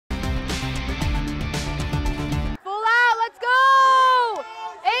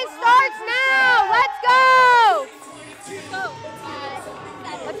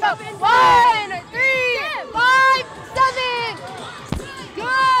1, 3, 5, 7.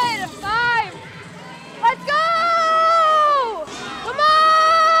 Good. 5. Let's go. Come on.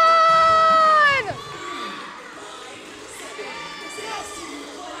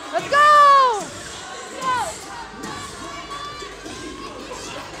 Let's go.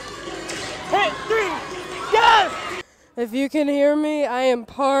 Hit 3. Yes. If you can hear me, I am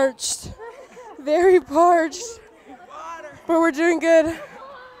parched. Very parched. But we're doing good. Doing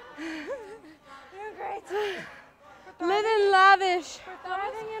great. Living lavish.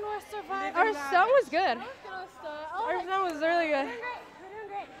 Our song was good. Our song was really good.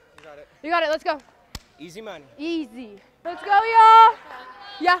 You got it. Let's go. Easy money. Easy. Let's go, y'all.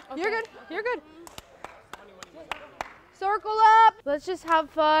 Yeah, you're good. You're good. Circle up. Let's just have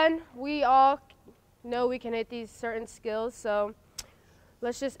fun. We all know we can hit these certain skills, so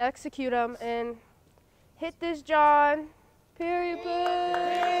let's just execute them and hit this, John. Period.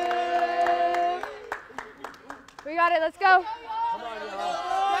 We got it. Let's go. Come on, y'all.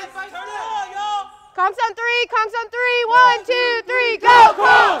 Conks on 3. Conks on 3. 1, 2, 3. Go.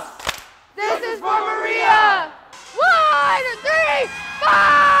 Cross. This is for Maria. 1, 3,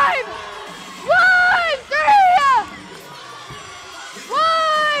 5. 1, 3.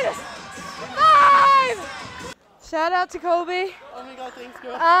 1, 5. Shout out to Kobe. Oh my God, thanks,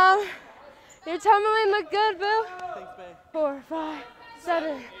 girl. Your tumbling looked good, Boo. Thanks, babe. 4, 5,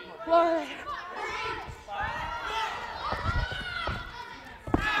 7, 1.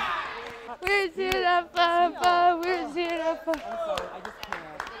 We're seeing that fun. We're seeing that fun. I'm sorry, I just can't.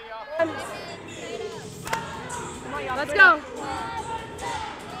 Let's go.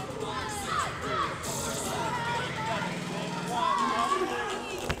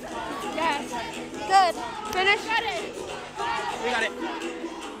 Yes. Good. Finish. We got it.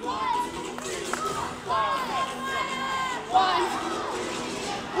 1.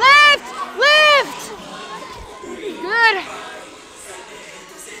 Lift. Lift. Good.